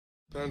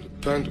Panda.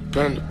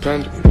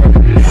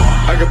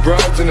 I got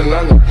broads in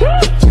Atlanta.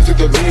 She took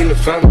the lean in the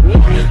family.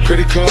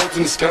 Credit cards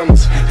and the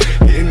scammers.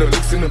 Getting the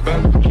licks in the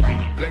band.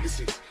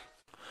 Legacies.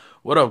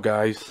 What up,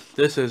 guys?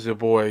 This is your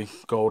boy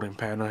Golden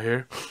Panda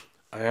here.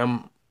 I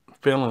am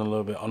feeling a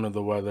little bit under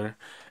the weather,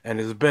 and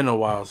it's been a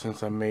while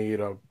since I made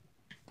a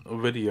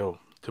video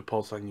to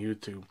post on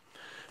YouTube.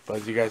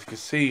 But as you guys can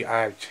see,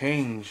 I have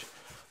changed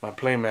my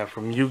playmat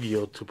from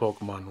Yu-Gi-Oh to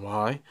Pokemon.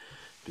 Why?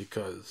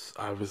 Because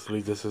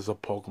obviously this is a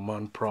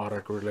Pokemon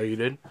product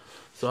related,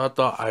 so I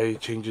thought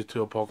I'd change it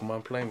to a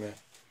Pokemon playmat.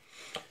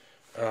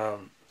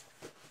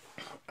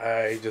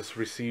 I just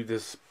received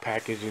this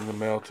package in the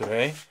mail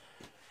today.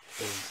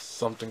 It's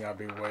something I've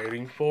been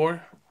waiting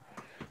for,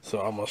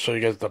 so I'm gonna show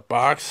you guys the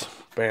box.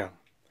 Bam.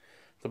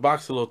 The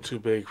box is a little too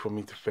big for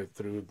me to fit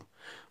through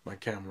my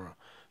camera,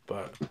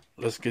 but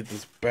let's get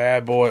this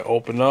bad boy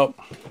open up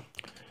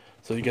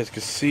so you guys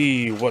can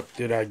see what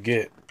did I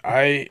get.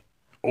 I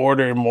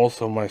ordered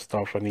most of my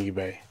stuff on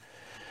eBay.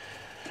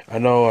 I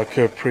know I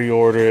could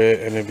pre-order it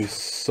and it'd be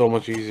so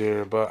much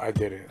easier, but I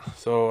didn't.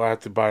 So I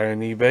had to buy it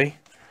on eBay.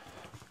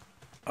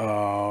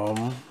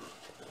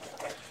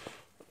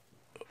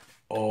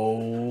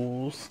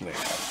 Oh snap.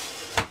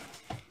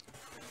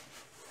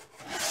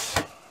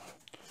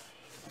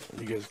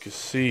 You guys can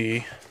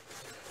see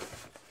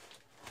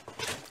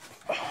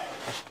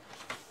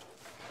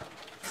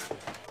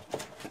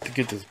to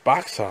get this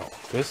box out.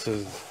 This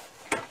is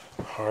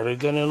harder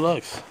than it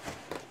looks.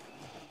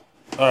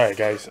 Alright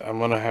guys, I'm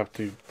gonna have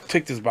to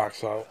take this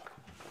box out.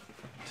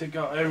 Take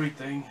out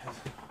everything as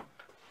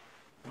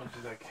much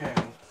as I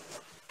can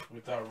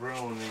without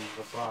ruining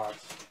the box.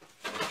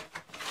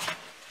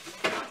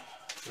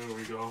 There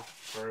we go.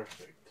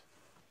 Perfect.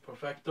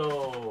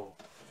 Perfecto.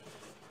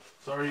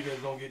 Sorry you guys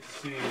don't get to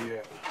see it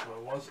yet.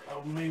 But once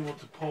I'm able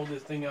to pull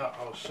this thing out,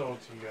 I'll show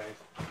it to you guys.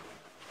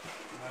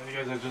 Now you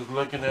guys are just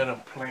looking at a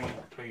plain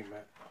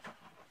playmat.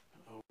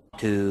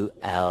 2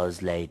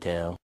 hours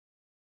later.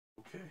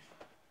 Okay.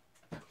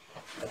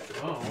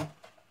 Oh.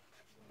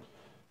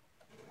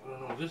 I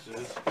don't know what this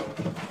is.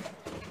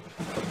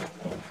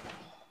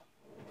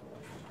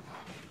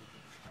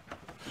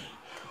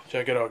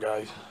 Check it out,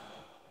 guys.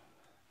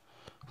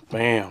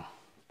 Bam.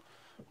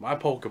 My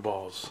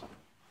Pokeballs.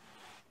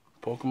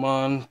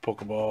 Pokemon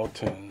Pokeball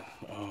 10.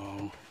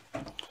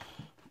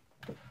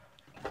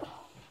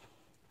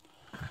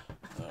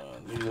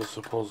 These are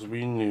supposed to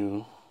be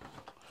new.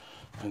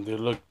 And they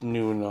look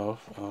new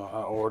enough.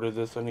 I ordered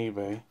this on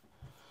eBay.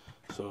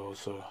 So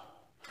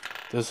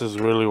this is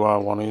really what I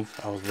wanted.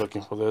 I was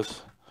looking for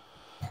this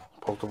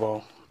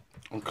Pokeball.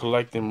 I'm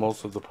collecting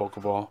most of the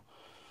Pokeball.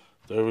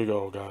 There we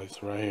go,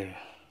 guys, right here.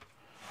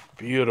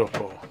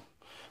 Beautiful.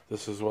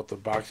 This is what the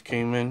box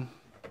came in.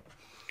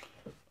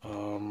 I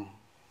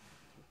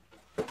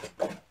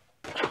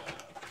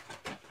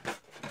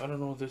don't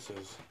know what this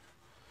is.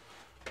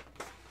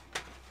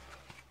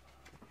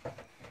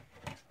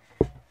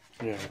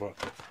 Yeah, but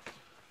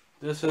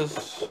this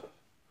is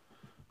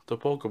the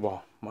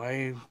Pokeball.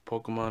 My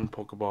Pokemon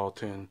Pokeball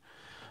tin.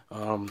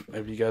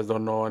 If you guys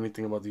don't know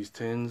anything about these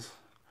tins,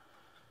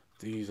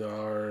 these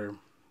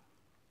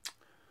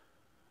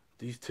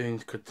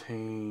tins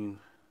contain,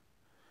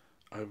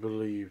 I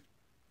believe,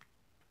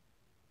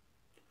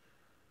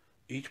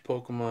 each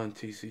Pokemon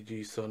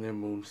TCG Sun and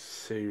Moon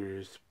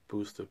series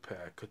booster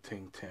pack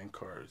contain 10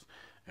 cards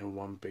and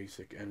 1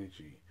 basic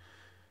energy.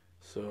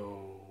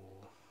 So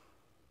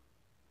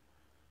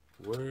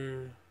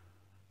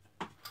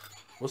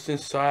what's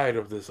inside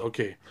of this?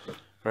 Okay,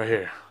 right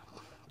here.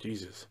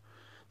 Jesus.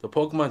 The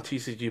Pokemon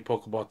TCG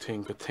Pokeball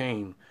tin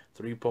contain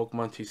 3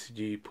 Pokemon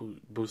TCG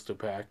booster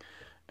pack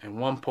and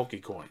 1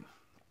 Pokecoin,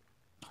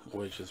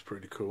 which is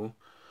pretty cool.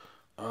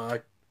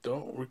 I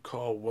don't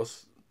recall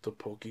what's the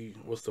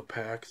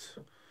packs.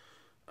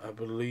 I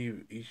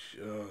believe each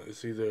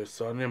it's either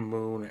Sun and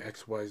Moon or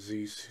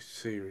XYZ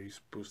series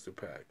booster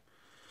pack.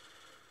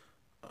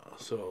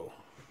 So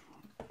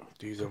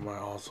these are my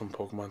awesome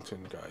Pokemon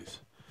tin, guys.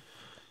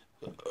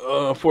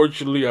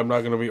 Unfortunately, I'm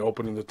not going to be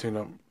opening the tin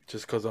up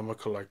just because I'm a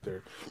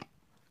collector.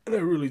 And I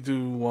really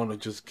do want to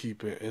just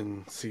keep it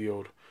in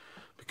sealed.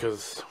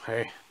 Because,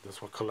 hey,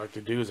 that's what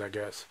collector does, I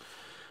guess.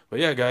 But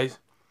yeah, guys.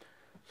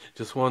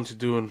 Just wanted to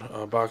do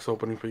a box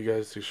opening for you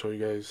guys to show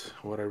you guys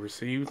what I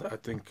received. I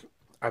think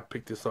I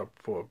picked this up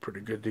for a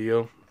pretty good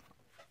deal.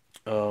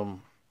 There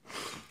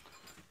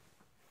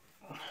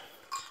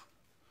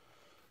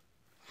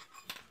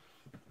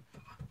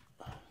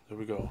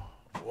we go.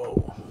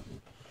 Whoa.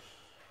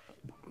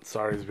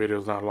 Sorry this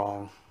video's not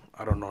long.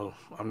 I don't know.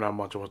 I'm not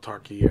much of a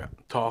talker yet.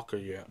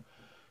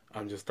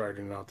 I'm just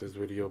starting out this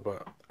video,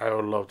 but I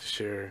would love to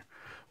share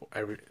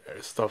every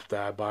stuff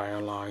that I buy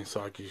online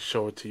so I can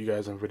show it to you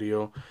guys in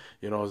video.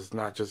 You know, it's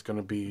not just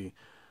gonna be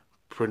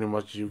pretty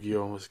much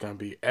Yu-Gi-Oh! It's gonna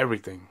be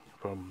everything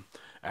from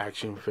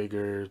action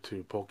figure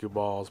to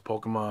Pokeballs,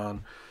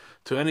 Pokemon,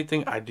 to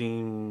anything I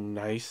deem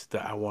nice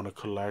that I want to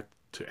collect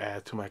to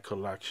add to my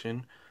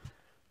collection.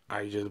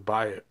 I just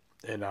buy it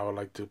and I would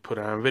like to put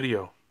it on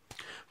video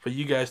for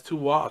you guys to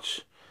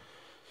watch.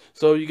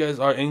 So you guys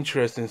are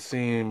interested in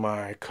seeing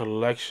my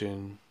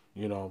collection,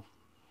 you know,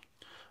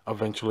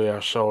 eventually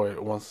I'll show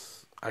it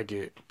once I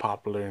get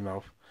popular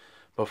enough.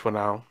 But for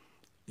now,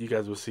 you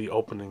guys will see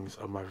openings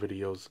of my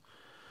videos.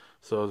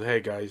 So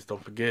hey guys,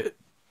 don't forget,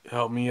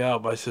 help me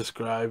out by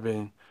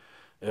subscribing.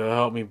 It'll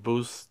help me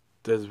boost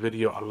this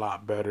video a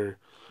lot better.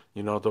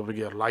 You know, don't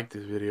forget to like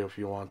this video if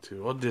you want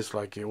to, or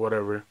dislike it,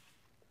 whatever.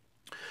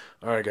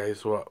 Alright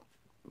guys, well,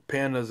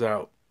 Panda's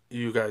out.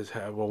 You guys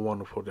have a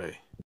wonderful day.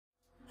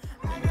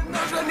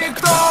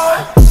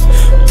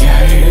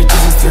 Я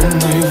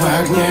единственный в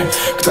огне,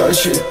 кто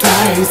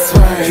читает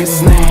свои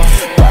сны.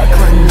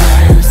 Поклоняюсь